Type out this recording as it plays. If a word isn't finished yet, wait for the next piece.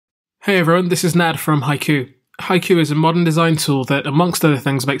Hey everyone, this is Nad from Haiku. Haiku is a modern design tool that, amongst other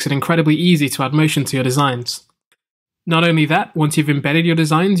things, makes it incredibly easy to add motion to your designs. Not only that, once you've embedded your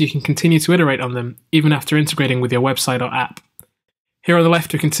designs, you can continue to iterate on them, even after integrating with your website or app. Here on the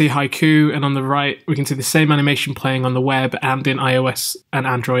left we can see Haiku, and on the right we can see the same animation playing on the web and in iOS and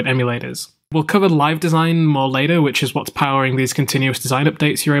Android emulators. We'll cover live design more later, which is what's powering these continuous design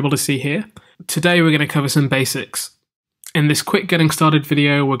updates you're able to see here. Today we're going to cover some basics. In this quick getting started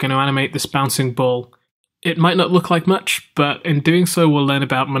video, we're going to animate this bouncing ball. It might not look like much, but in doing so we'll learn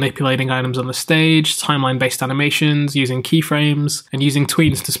about manipulating items on the stage, timeline-based animations, using keyframes, and using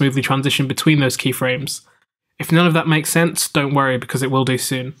tweens to smoothly transition between those keyframes. If none of that makes sense, don't worry because it will do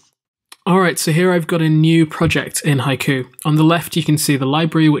soon. Alright, so here I've got a new project in Haiku. On the left you can see the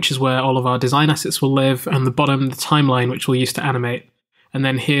library, which is where all of our design assets will live, and the bottom the timeline, which we'll use to animate. And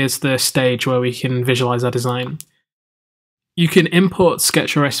then here's the stage where we can visualize our design. You can import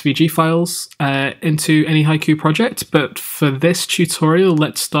Sketch or SVG files into any Haiku project, but for this tutorial,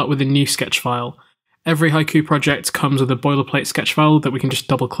 let's start with a new Sketch file. Every Haiku project comes with a boilerplate Sketch file that we can just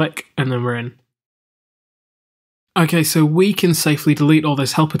double click, and then we're in. Okay, so we can safely delete all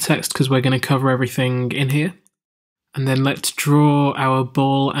this helper text because we're going to cover everything in here. And then let's draw our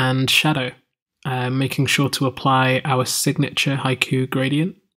ball and shadow, making sure to apply our signature Haiku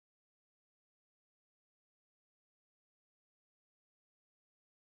gradient.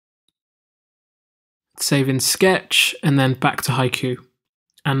 Save in Sketch, and then back to Haiku,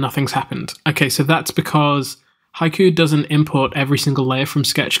 and nothing's happened. Okay, so that's because Haiku doesn't import every single layer from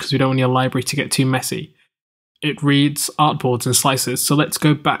Sketch because we don't want your library to get too messy. It reads artboards and slices, so let's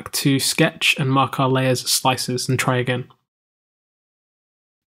go back to Sketch and mark our layers as slices and try again.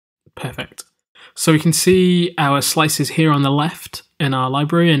 Perfect. So we can see our slices here on the left in our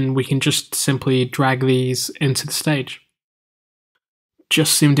library, and we can just simply drag these into the stage.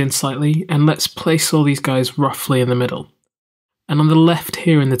 Just zoomed in slightly, and let's place all these guys roughly in the middle. And on the left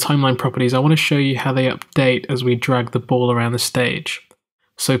here in the timeline properties, I want to show you how they update as we drag the ball around the stage.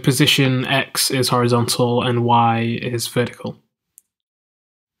 So position X is horizontal and Y is vertical.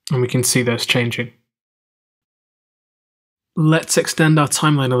 And we can see those changing. Let's extend our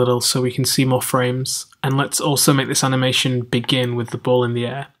timeline a little so we can see more frames, and let's also make this animation begin with the ball in the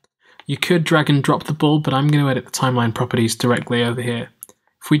air. You could drag and drop the ball, but I'm going to edit the timeline properties directly over here.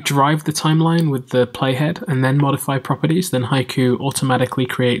 If we drive the timeline with the playhead and then modify properties, then Haiku automatically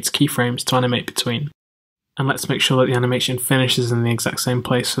creates keyframes to animate between. And let's make sure that the animation finishes in the exact same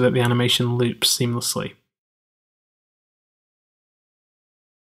place so that the animation loops seamlessly.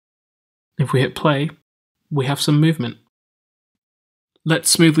 If we hit play, we have some movement.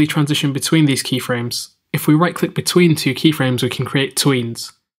 Let's smoothly transition between these keyframes. If we right-click between two keyframes, we can create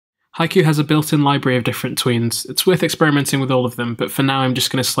tweens. Haiku has a built-in library of different tweens. It's worth experimenting with all of them, but for now I'm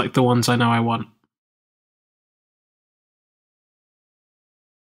just going to select the ones I know I want.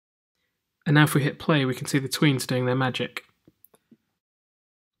 And now if we hit play, we can see the tweens doing their magic.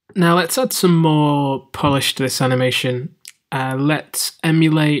 Now let's add some more polish to this animation. Let's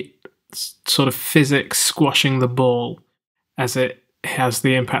emulate sort of physics squashing the ball as it has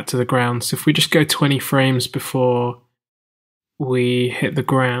the impact to the ground. So if we just go 20 frames before we hit the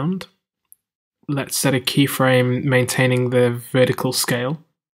ground, let's set a keyframe maintaining the vertical scale,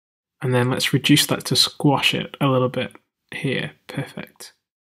 and then let's reduce that to squash it a little bit here. Perfect.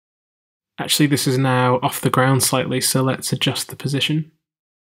 Actually, this is now off the ground slightly, so let's adjust the position.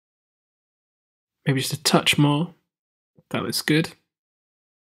 Maybe just a touch more. That looks good.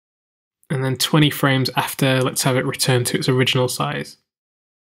 And then 20 frames after, let's have it return to its original size.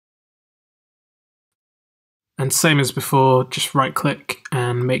 And same as before, just right click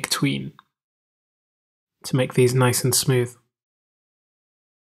and make tween to make these nice and smooth.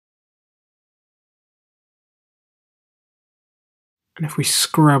 And if we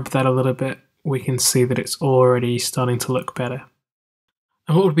scrub that a little bit, we can see that it's already starting to look better.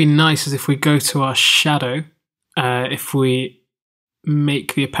 And what would be nice is if we go to our shadow, if we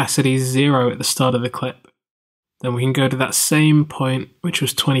make the opacity 0 at the start of the clip, then we can go to that same point, which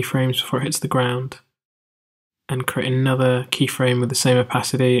was 20 frames before it hits the ground, and create another keyframe with the same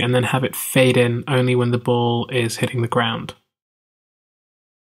opacity, and then have it fade in only when the ball is hitting the ground.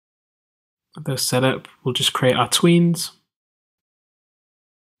 With those set up, we'll just create our tweens,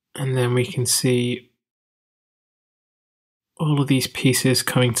 and then we can see all of these pieces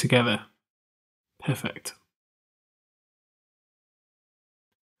coming together. Perfect.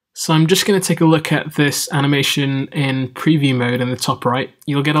 So I'm just going to take a look at this animation in preview mode in the top right.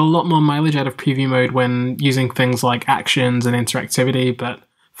 You'll get a lot more mileage out of preview mode when using things like actions and interactivity, but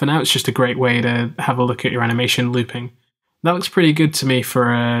for now it's just a great way to have a look at your animation looping. That looks pretty good to me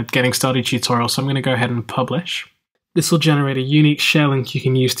for a getting started tutorial, so I'm going to go ahead and publish. This will generate a unique share link you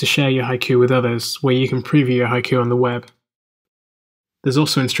can use to share your haiku with others, where you can preview your haiku on the web. There's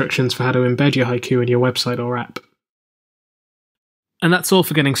also instructions for how to embed your haiku in your website or app. And that's all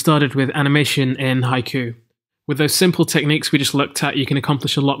for getting started with animation in Haiku. With those simple techniques we just looked at, you can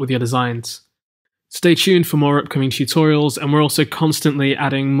accomplish a lot with your designs. Stay tuned for more upcoming tutorials, and we're also constantly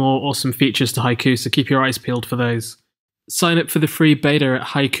adding more awesome features to Haiku, so keep your eyes peeled for those. Sign up for the free beta at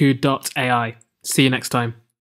haiku.ai. See you next time.